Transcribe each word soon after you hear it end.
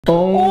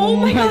Oh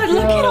my god,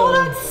 look at all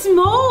that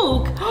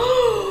smoke.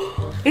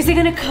 Is it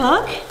gonna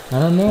cook? I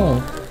don't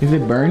know. Is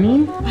it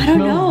burning? I don't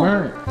know.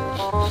 Burnt.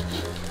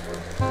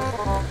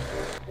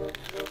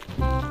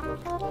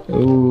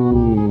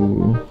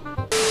 Ooh.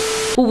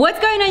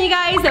 What's going on, you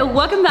guys?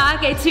 Welcome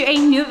back to a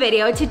new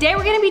video. Today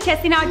we're gonna be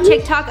testing out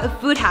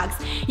TikTok food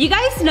hacks. You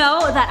guys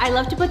know that I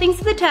love to put things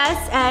to the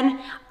test and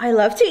I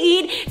love to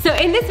eat. So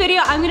in this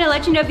video, I'm gonna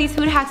let you know if these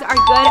food hacks are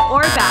good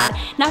or bad.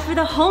 Now for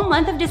the whole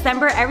month of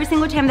December, every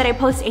single time that I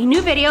post a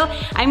new video,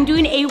 I'm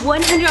doing a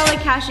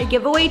 $100 cash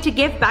giveaway to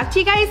give back to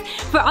you guys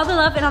for all the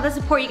love and all the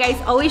support you guys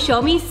always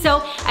show me.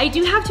 So I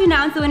do have to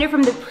announce the winner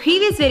from the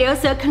previous video,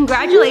 so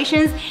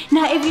congratulations.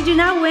 Now if you do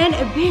not win,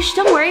 bitch,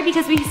 don't worry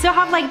because we still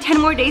have like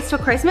 10 more days till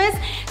Christmas.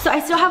 So I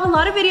still have a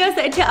lot of videos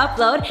to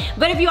upload.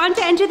 But if you want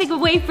to enter the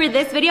giveaway for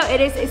this video, it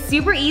is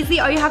super easy.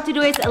 All you have to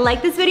do is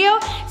like this video,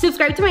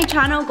 subscribe to my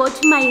channel, go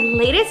to my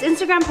latest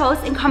Instagram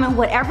post and comment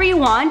whatever you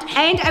want,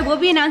 and I will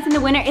be announcing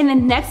the winner in the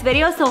next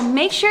video. So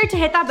make sure to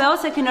hit that bell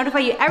so I can notify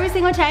you every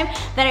single time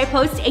that I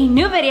post a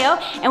new video.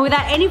 And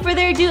without any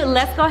further ado,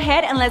 let's go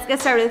ahead and let's get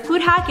started with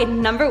food hack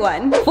number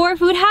one. For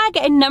food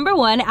hack number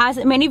one, as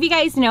many of you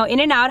guys know,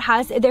 In-N-Out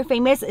has their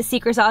famous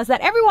secret sauce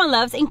that everyone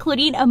loves,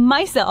 including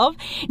myself.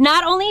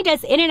 Not only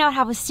does In-N-Out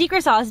have a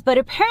secret sauce, but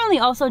apparently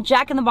also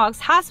Jack in the Box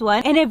has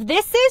one. And if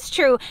this is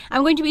true,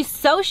 I'm going to be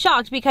so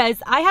shocked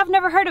because I have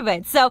never heard of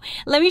it. So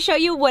let me show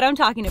you what I'm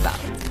talking about.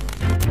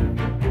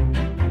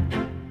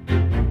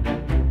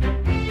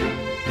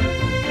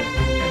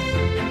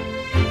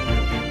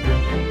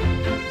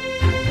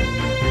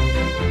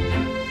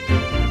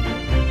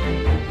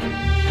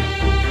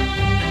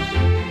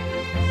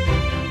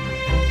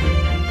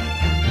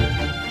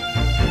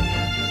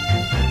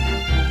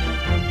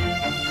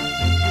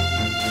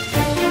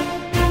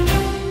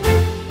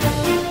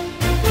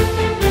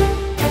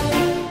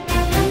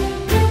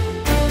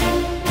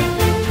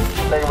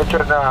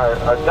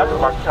 Jack in the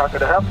Box, how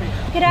can I help you?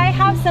 Could I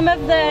have some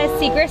of the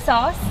secret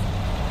sauce?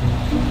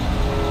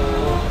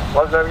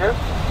 What's that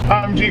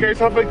again? Do you guys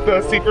have like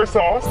the secret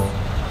sauce?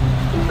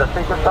 The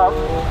secret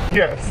sauce?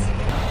 Yes.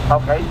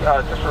 Okay,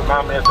 just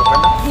remind me at the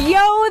window.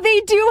 Yo,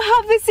 they do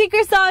have the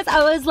secret sauce.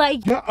 I was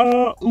like,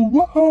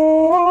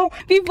 Whoa.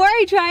 before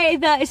I try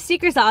the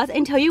secret sauce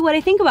and tell you what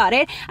I think about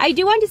it, I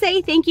do want to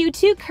say thank you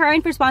to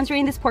Current for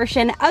sponsoring this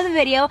portion of the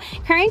video.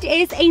 Current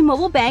is a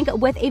mobile bank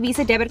with a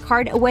Visa debit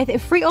card with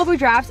free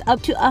overdrafts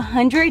up to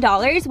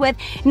 $100 with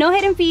no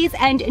hidden fees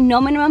and no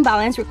minimum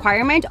balance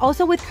requirement.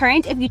 Also with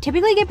Current, if you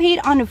typically get paid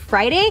on a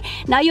Friday,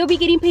 now you'll be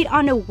getting paid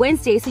on a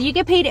Wednesday. So you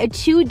get paid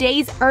 2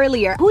 days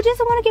earlier. Who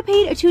doesn't want to get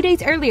paid 2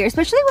 days earlier?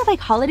 Especially with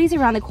like holidays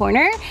around the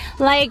corner.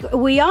 Like,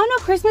 we all know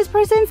Christmas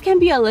presents can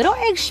be a little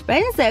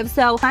expensive,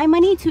 so my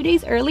money 2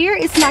 days earlier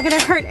is not gonna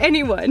hurt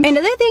anyone.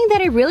 Another thing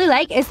that I really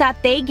like is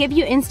that they give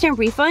you instant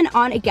refund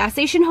on a gas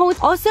station holds.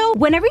 Also,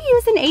 whenever you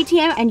use an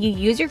ATM and you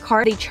use your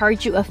card, they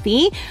charge you a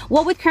fee.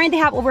 Well, with Current, they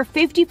have over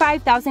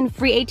 55,000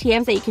 free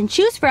ATMs that you can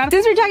choose from.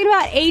 Since we're talking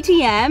about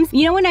ATMs,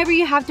 you know, whenever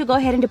you have to go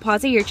ahead and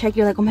deposit your check,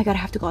 you're like, oh my god, I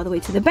have to go all the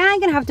way to the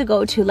bank and I have to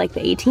go to like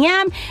the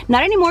ATM.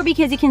 Not anymore,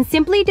 because you can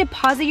simply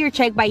deposit your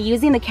check by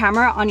using the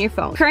camera on your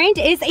phone. Current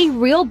is a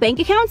real bank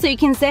account, so you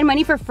can send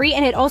money for free,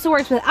 and it also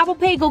works with Apple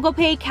Pay, Google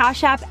Pay,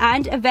 Cash App,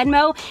 and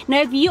Venmo. Now,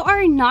 if you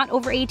are not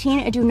over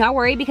 18, do not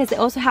worry because they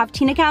also have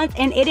teen accounts,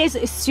 and it is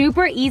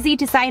super easy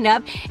to sign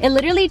up. It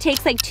literally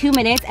takes like 2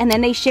 minutes, and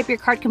then they ship your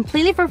card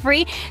completely for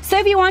free. So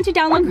if you want to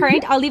download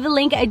Current, I'll leave a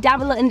link down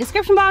below in the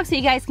description box so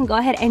you guys can go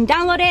ahead and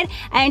download it.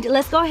 And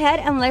let's go ahead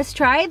and let's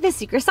try the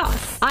secret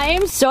sauce. I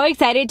am so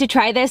excited to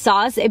try this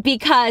sauce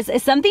because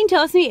something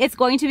tells me it's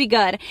going to be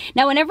good.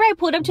 Now, whenever I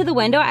pulled up to the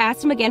window, I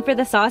asked him again for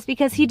the sauce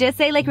because he did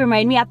say like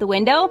remind me at the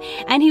window,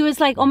 and he was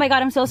like, oh my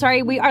god, I'm so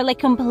sorry, we are like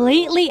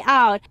completely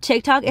out.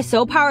 TikTok is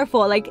so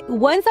powerful. Like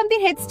when something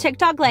hits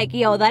TikTok, like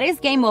yo, that is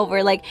game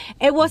over. Like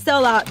it was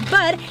so loud.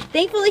 But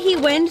thankfully he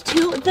went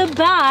to the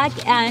back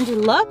and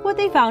look what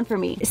they found for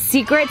me.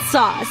 Secret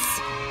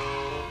sauce.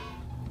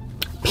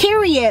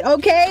 Period.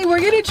 Okay, we're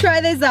gonna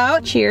try this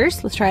out.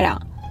 Cheers. Let's try it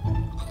out.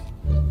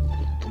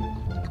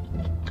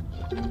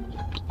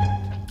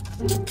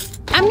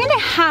 I'm gonna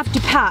have to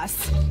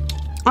pass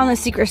on the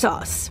secret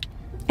sauce.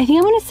 I think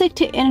I'm gonna stick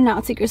to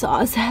In-N-Out secret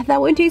sauce. That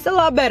one tastes a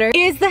lot better.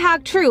 Is the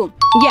hack true?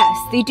 Yes,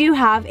 they do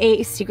have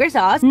a secret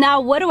sauce.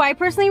 Now, what do I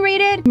personally rate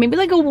it? Maybe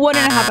like a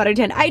 1.5 out of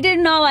 10. I did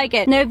not like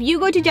it. Now, if you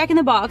go to Jack in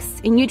the Box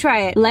and you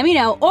try it, let me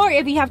know. Or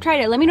if you have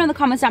tried it, let me know in the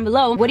comments down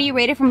below. What do you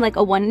rate it from like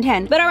a 1 to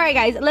 10? But alright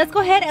guys, let's go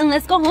ahead and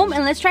let's go home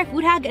and let's try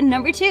food hack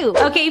number 2.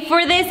 Okay,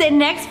 for this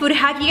next food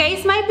hack, you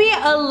guys might be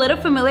a little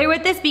familiar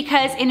with this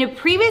because in a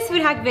previous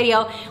food hack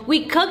video,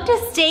 we cooked a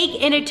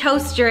steak in a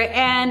toaster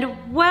and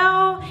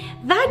well,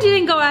 that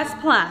didn't go as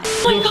planned.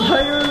 Oh my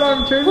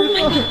god. Oh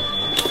my god.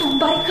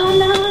 Somebody come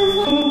down.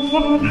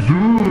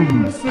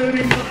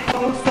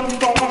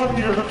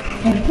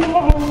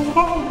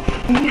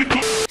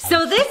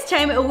 So this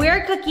time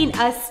we're cooking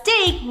a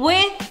steak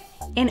with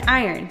an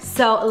iron.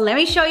 So let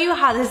me show you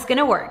how this is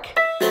gonna work.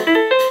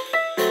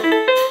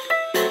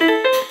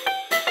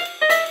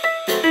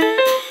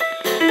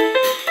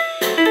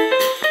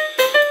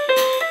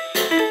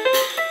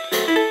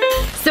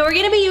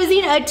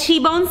 a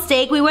T-bone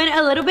steak. We went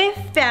a little bit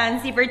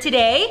fancy for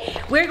today.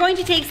 We're going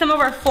to take some of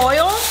our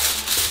foil.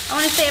 I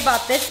want to say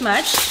about this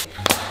much.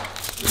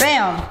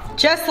 Bam,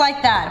 just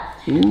like that.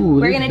 Ooh,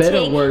 this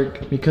better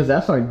work because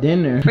that's our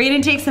dinner. We're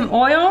gonna take some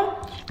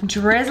oil,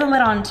 drizzle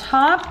it on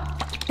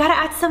top. Gotta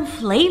add some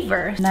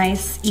flavor.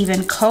 Nice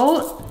even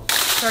coat.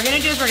 So what we're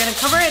gonna do is we're gonna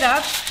cover it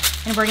up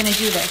and we're gonna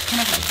do this,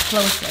 kind of like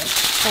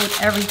explosive, hold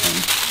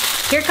everything.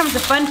 Here comes the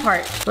fun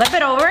part. Flip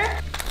it over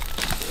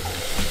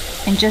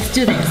and just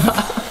do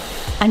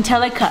this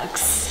until it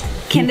cooks.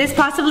 Can this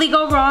possibly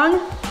go wrong?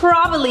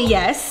 Probably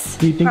yes.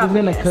 Do you think it's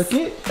gonna cook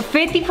it?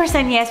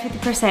 50% yes,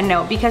 50%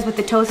 no, because with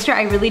the toaster,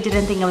 I really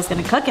didn't think it was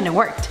gonna cook and it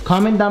worked.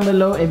 Comment down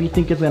below if you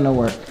think it's gonna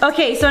work.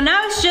 Okay, so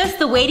now it's just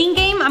the waiting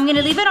game. I'm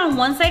gonna leave it on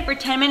one side for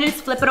 10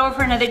 minutes, flip it over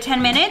for another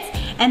 10 minutes,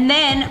 and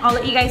then I'll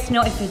let you guys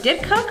know if it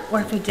did cook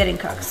or if it didn't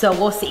cook. So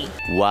we'll see.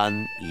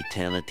 One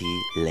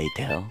eternity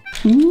later.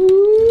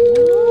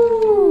 Ooh.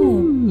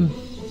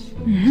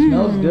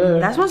 Smells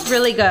good. That smells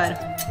really good.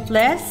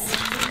 Let's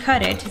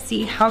cut it to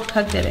see how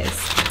cooked it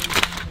is.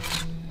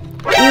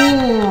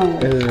 Ooh.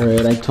 It's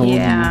red, I told you.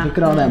 Look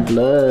at all that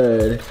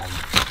blood.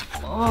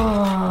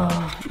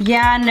 Oh,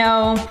 yeah,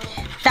 no.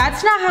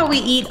 That's not how we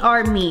eat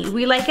our meat.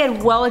 We like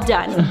it well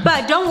done.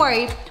 But don't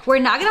worry, we're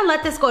not gonna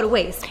let this go to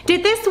waste.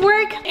 Did this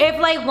work? If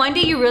like one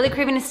day you're really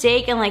craving a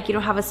steak and like you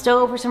don't have a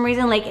stove for some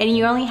reason, like, and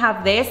you only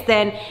have this,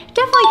 then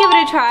definitely give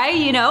it a try,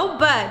 you know,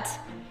 but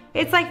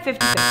it's like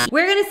 50-50.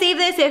 We're gonna save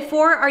this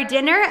for our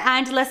dinner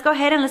and let's go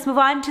ahead and let's move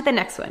on to the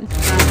next one.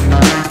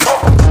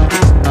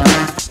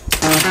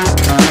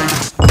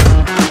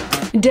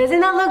 Doesn't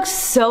that look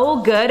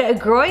so good?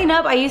 Growing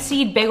up, I used to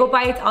eat bagel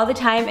bites all the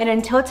time, and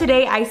until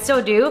today, I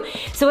still do.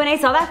 So when I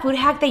saw that food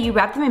hack that you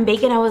wrap them in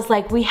bacon, I was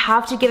like, we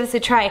have to give this a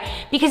try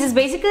because it's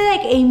basically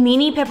like a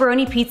mini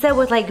pepperoni pizza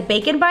with like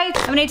bacon bites.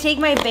 I'm gonna take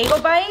my bagel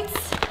bites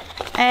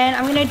and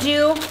I'm gonna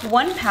do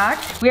 1 pack.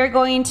 We are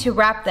going to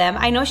wrap them.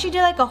 I know she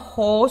did like a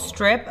whole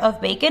strip of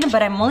bacon,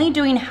 but I'm only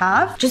doing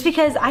half just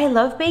because I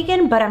love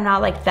bacon, but I'm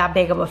not like that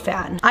big of a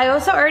fan. I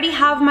also already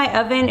have my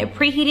oven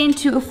preheating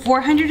to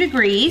 400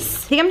 degrees.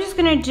 I think I'm just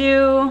gonna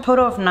do a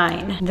total of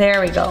 9.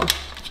 There we go.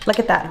 Look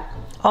at that.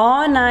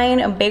 All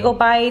 9 bagel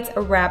bites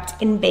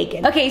wrapped in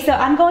bacon. Okay, so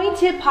I'm going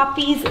to pop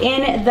these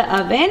in the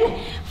oven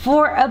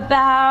for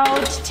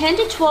about 10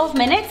 to 12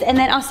 minutes, and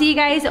then I'll see you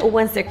guys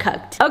once they're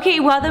cooked. Okay,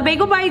 while the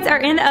bagel bites are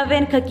in the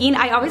oven cooking,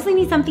 I obviously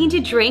need something to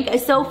drink.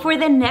 So for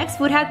the next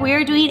food hack, we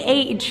are doing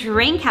a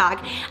drink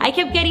hack. I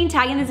kept getting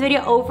tagged in this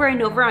video over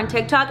and over on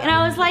TikTok, and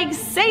I was like,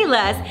 say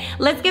less.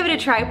 Let's give it a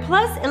try.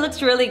 Plus, it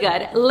looks really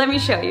good. Let me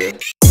show you.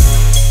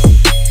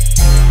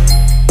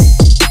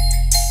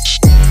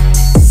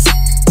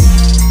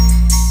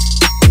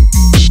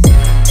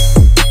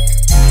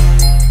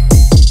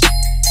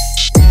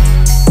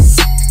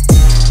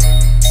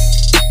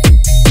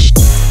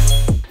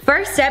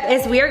 First step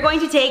is we are going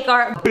to take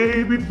our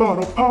Baby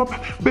bottle pop,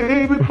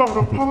 baby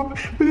bottle pop,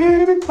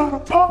 baby bottle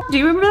pop. Do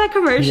you remember that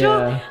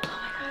commercial? Yeah.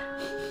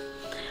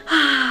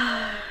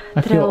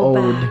 I feel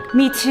old.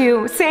 Me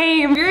too,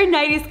 same. If you're a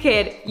 90s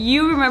kid,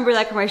 you remember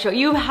that commercial.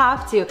 You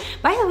have to.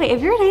 By the way,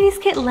 if you're a 90s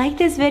kid, like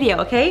this video,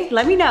 okay?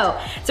 Let me know.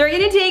 So we're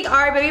gonna take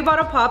our baby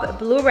bottle pop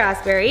blue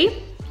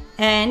raspberry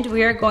and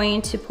we are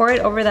going to pour it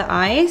over the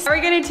ice.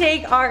 We're gonna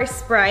take our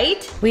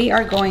Sprite. We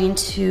are going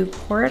to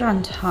pour it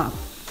on top.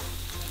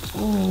 Ooh,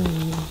 a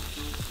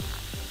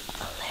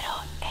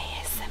little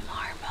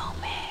ASMR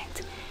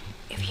moment.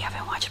 If you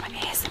haven't watched my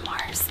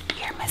ASMRs,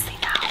 you're missing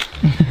out.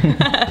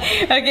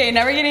 Okay,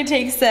 now we're gonna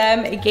take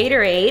some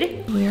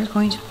Gatorade. We are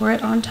going to pour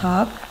it on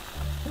top.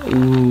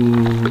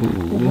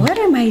 Ooh. What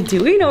am I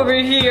doing over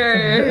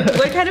here?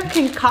 What kind of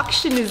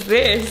concoction is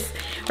this?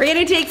 We're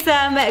gonna take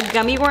some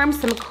gummy worms,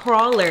 some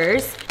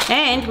crawlers,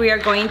 and we are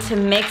going to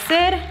mix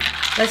it.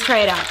 Let's try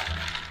it out.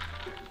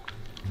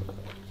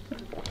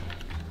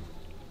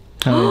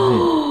 How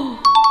is it?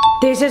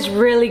 This is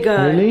really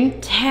good. Really?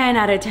 10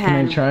 out of 10.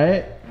 Can I try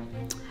it?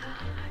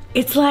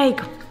 It's like,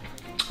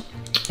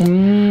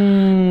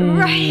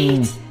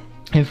 right?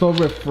 It's so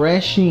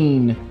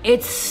refreshing.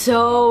 It's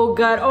so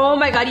good. Oh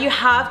my God, you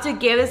have to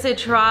give this a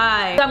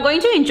try. So I'm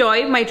going to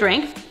enjoy my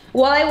drink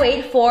while I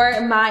wait for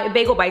my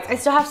bagel bites. I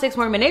still have 6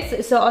 more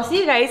minutes, so I'll see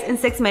you guys in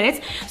 6 minutes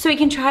so we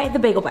can try the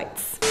bagel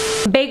bites.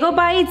 Bagel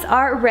bites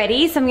are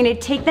ready, so I'm gonna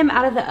take them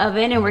out of the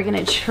oven and we're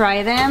gonna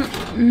try them.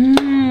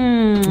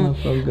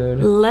 Smells so good.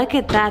 Look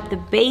at that, the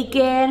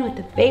bacon with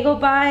the bagel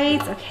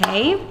bites,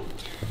 okay.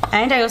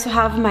 And I also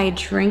have my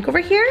drink over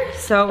here,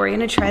 so we're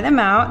gonna try them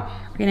out.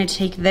 We're gonna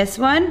take this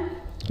one.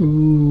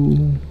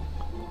 Ooh.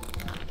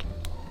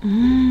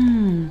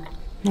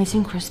 Nice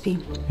and crispy.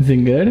 Is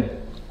it good?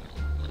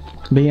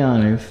 Be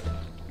honest.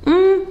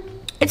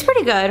 It's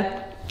pretty good.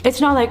 It's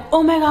not like,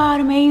 oh my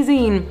God,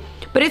 amazing.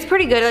 But it's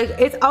pretty good.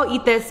 Like, I'll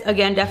eat this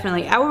again,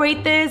 definitely. I will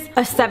rate this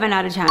a 7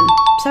 out of 10.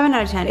 7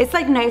 out of 10. It's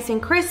like nice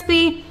and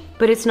crispy,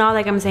 but it's not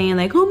like I'm saying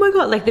like, oh my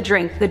God, like the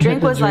drink. The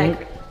drink was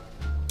like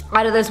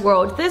out of this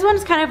world. This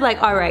one's kind of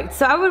like, all right.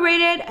 So I would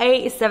rate it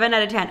a 7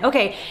 out of 10.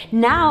 Okay,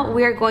 now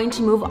we are going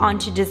to move on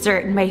to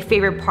dessert, my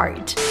favorite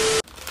part.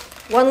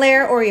 1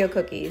 layer Oreo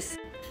cookies.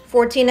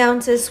 14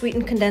 ounces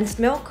sweetened condensed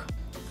milk,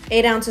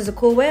 8 ounces of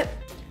Cool Whip,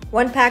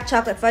 1 pack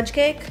chocolate fudge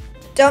cake.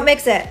 Don't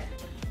mix it.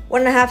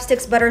 1.5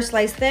 sticks butter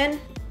sliced thin.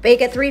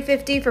 Bake at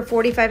 350 for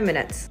 45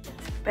 minutes.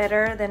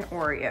 Better than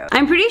Oreo.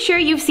 I'm pretty sure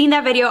you've seen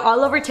that video all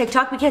over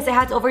TikTok because it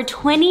has over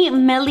 20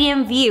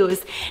 million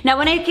views. Now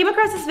when I came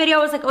across this video,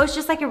 I was like, oh, it's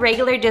just like a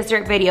regular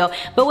dessert video.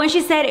 But when she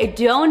said,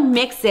 don't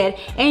mix it,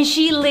 and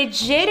she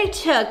legit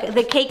took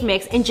the cake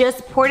mix and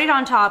just poured it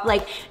on top,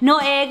 like no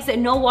eggs,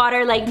 no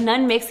water, like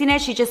none mixing it,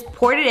 she just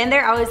poured it in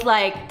there. I was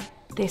like,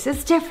 this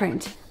is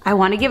different. I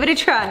wanna give it a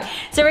try.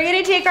 So we're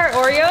gonna take our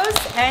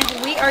Oreos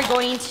and we are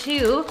going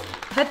to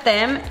put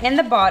them in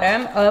the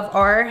bottom of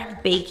our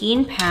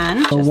baking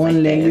pan. So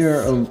one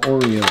layer of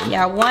Oreos.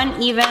 Yeah,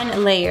 one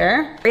even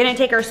layer. We're gonna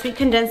take our sweet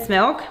condensed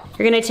milk.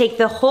 You're gonna take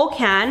the whole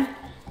can.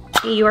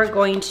 You are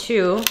going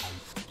to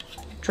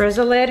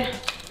drizzle it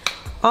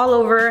all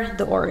over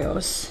the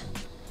Oreos.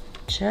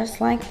 Just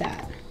like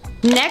that.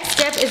 Next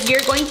step is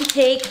you're going to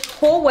take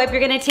Cool Whip. You're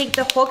gonna take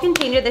the whole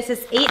container. This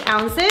is 8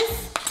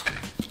 ounces.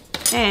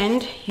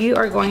 And you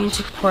are going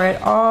to pour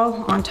it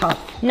all on top.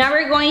 Now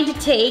we're going to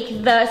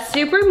take the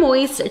super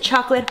moist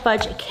chocolate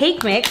fudge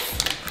cake mix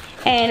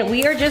and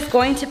we are just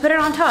going to put it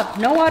on top.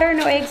 No water,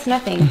 no eggs,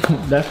 nothing.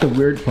 That's the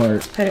weird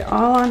part. Put it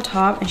all on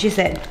top and she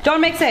said,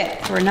 don't mix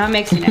it. We're not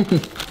mixing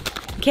it.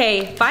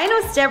 Okay, final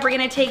step, we're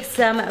gonna take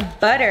some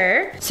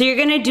butter. So you're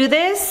gonna do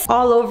this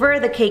all over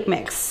the cake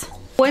mix.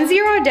 Once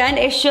you're all done,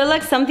 it should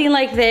look something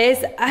like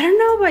this. I don't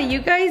know about you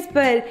guys,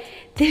 but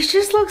this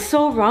just looks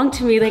so wrong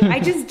to me. Like,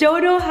 I just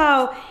don't know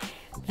how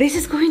this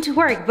is going to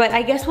work, but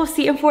I guess we'll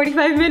see in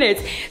 45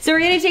 minutes. So we're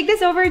gonna take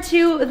this over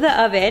to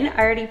the oven. I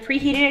already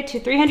preheated it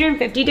to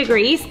 350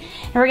 degrees.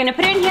 And we're gonna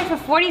put it in here for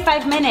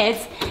 45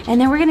 minutes,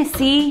 and then we're gonna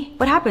see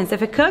what happens,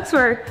 if it cooks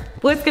or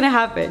what's gonna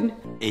happen.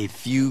 A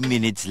few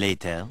minutes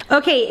later.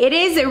 Okay, it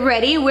is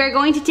ready. We're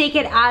going to take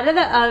it out of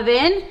the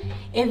oven.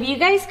 If you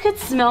guys could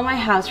smell my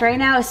house right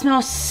now, it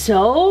smells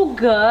so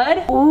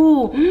good.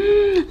 Ooh,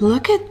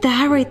 look at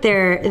that right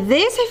there.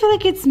 This, I feel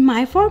like it's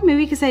my fault,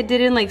 maybe because I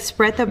didn't like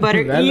spread the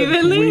butter that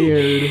evenly.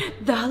 Looks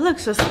weird. That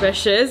looks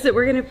suspicious.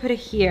 We're gonna put it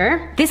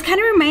here. This kind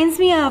of reminds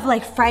me of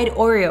like fried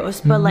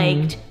Oreos, but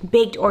like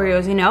baked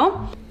Oreos, you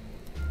know?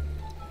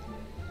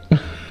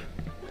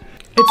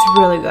 It's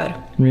really good.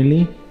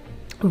 Really?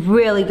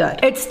 Really good.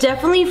 It's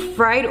definitely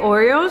fried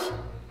Oreos,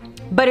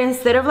 but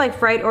instead of like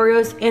fried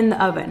Oreos in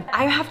the oven.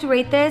 I have to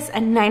rate this a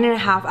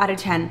 9.5 out of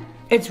 10.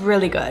 It's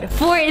really good.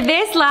 For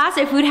this last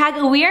food hack,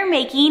 we are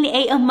making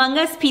a Among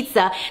Us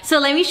pizza. So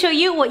let me show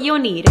you what you'll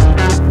need.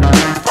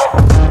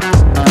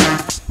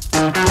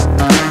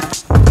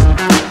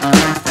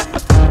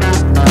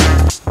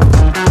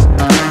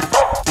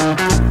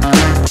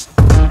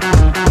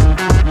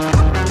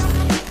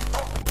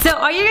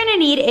 All you're gonna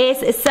need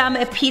is some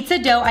pizza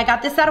dough. I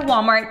got this at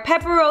Walmart.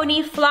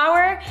 Pepperoni,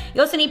 flour.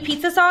 You also need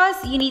pizza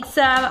sauce. You need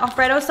some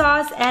Alfredo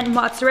sauce and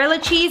mozzarella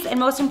cheese, and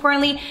most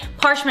importantly,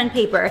 parchment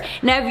paper.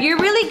 Now, if you're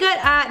really good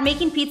at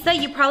making pizza,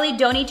 you probably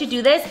don't need to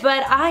do this,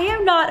 but I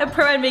am not a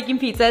pro at making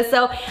pizza.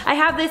 So I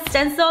have this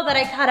stencil that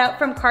I cut out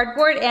from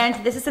cardboard, and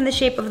this is in the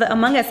shape of the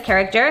Among Us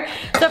character.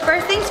 So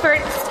first things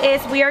first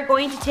is we are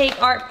going to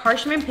take our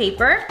parchment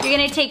paper. You're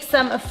gonna take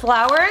some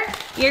flour.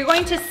 You're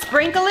going to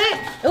sprinkle it.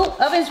 Oh,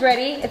 oven's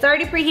ready. It's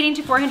already preheating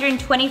to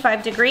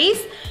 425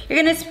 degrees. You're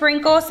gonna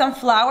sprinkle some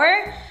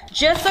flour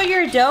just so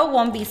your dough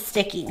won't be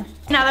sticky.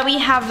 Now that we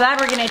have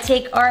that, we're gonna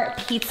take our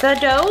pizza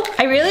dough.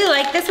 I really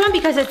like this one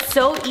because it's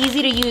so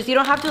easy to use. You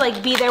don't have to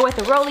like be there with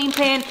a rolling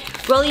pin,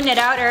 rolling it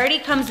out. It already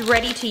comes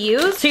ready to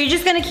use. So you're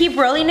just gonna keep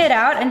rolling it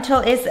out until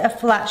it's a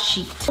flat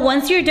sheet.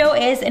 Once your dough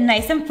is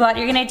nice and flat,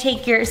 you're gonna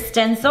take your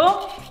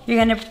stencil. You're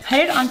gonna put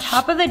it on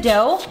top of the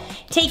dough.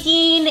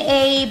 Taking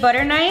a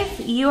butter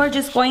knife, you are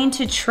just going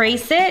to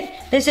trace it.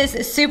 This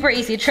is super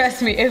easy,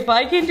 trust me. If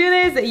I can do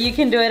this, you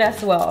can do it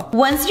as well.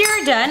 Once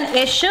you're done,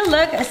 it should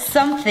look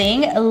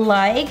something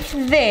like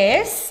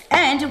this.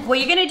 And what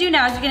you're gonna do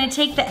now is you're gonna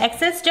take the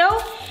excess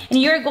dough and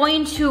you're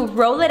going to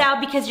roll it out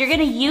because you're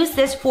gonna use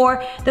this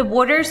for the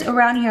borders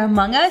around your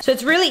Among Us. So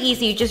it's really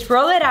easy, you just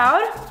roll it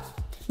out.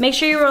 Make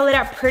sure you roll it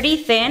out pretty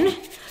thin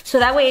so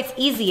that way it's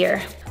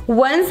easier.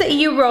 Once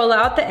you roll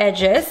out the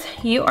edges,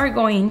 you are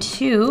going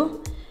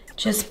to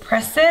just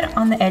press it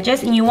on the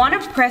edges, and you want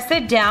to press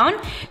it down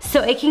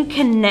so it can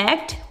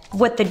connect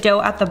with the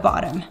dough at the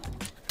bottom.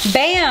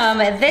 Bam!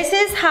 This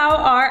is how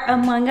our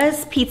Among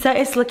Us pizza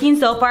is looking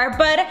so far,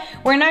 but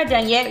we're not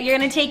done yet. You're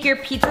gonna take your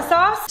pizza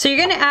sauce. So you're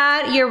gonna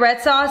add your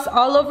red sauce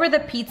all over the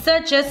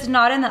pizza, just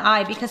not in the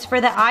eye, because for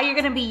the eye, you're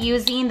gonna be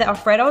using the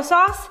Alfredo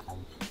sauce.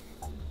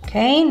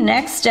 Okay,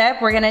 next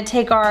step, we're gonna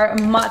take our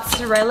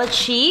mozzarella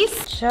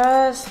cheese,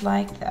 just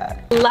like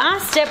that.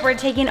 Last step, we're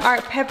taking our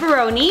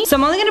pepperoni. So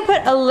I'm only gonna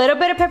put a little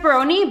bit of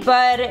pepperoni,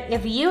 but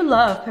if you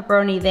love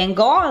pepperoni, then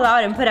go all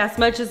out and put as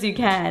much as you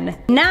can.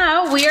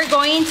 Now, we are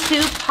going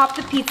to pop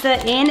the pizza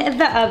in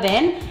the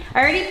oven. I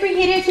already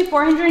preheated to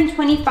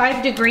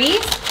 425 degrees.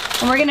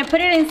 And we're gonna put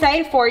it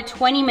inside for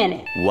 20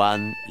 minutes.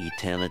 One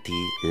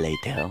eternity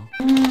later.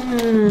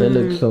 That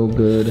looks so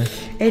good.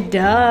 It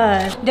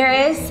does. There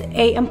is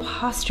a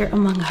imposter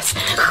among us.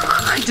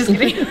 Just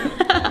kidding.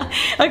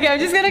 Okay, I'm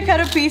just gonna cut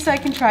a piece so I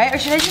can try it. Or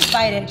should I just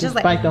bite it? Just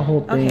bite the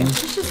whole thing. Okay,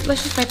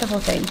 let's just bite the whole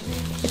thing.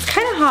 It's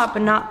kind of hot,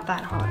 but not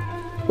that hot.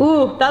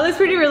 Ooh, that looks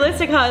pretty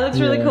realistic, huh? It looks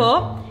really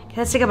cool. Okay,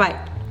 let's take a bite.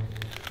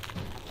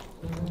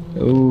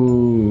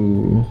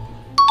 Ooh.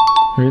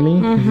 Really?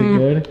 Is it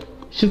good?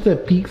 It's just a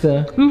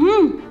pizza.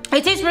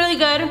 It tastes really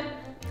good.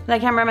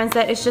 Like cameraman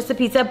said, it's just a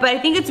pizza, but I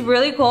think it's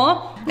really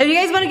cool. If you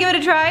guys want to give it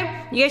a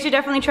try, you guys should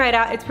definitely try it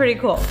out. It's pretty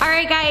cool. All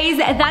right, guys,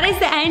 that is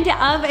the end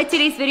of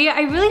today's video.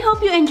 I really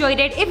hope you enjoyed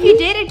it. If you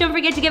did, don't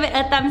forget to give it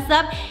a thumbs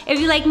up. If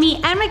you like me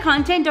and my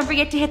content, don't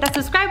forget to hit that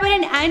subscribe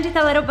button and hit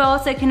that little bell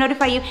so it can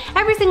notify you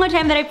every single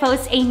time that I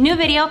post a new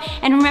video.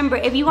 And remember,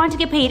 if you want to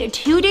get paid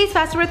 2 days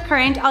faster with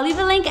Current, I'll leave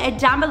a link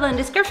down below in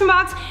the description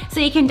box so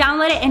you can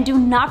download it. And do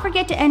not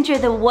forget to enter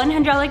the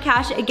 $100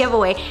 cash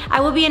giveaway. I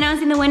will be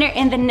announcing the winner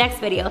in the next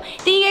video.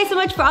 Thank you guys so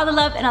much for all the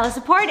love and all the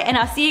support, and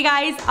I'll see you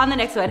guys on the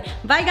next one.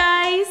 Bye,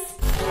 guys.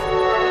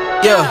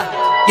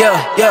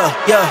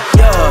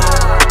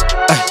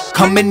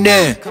 Coming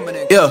in,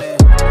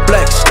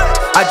 flex.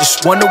 I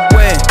just wanna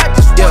win,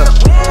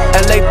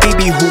 LA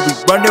BB, who we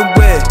running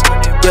with,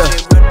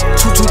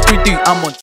 2 2 3 3. I'm on.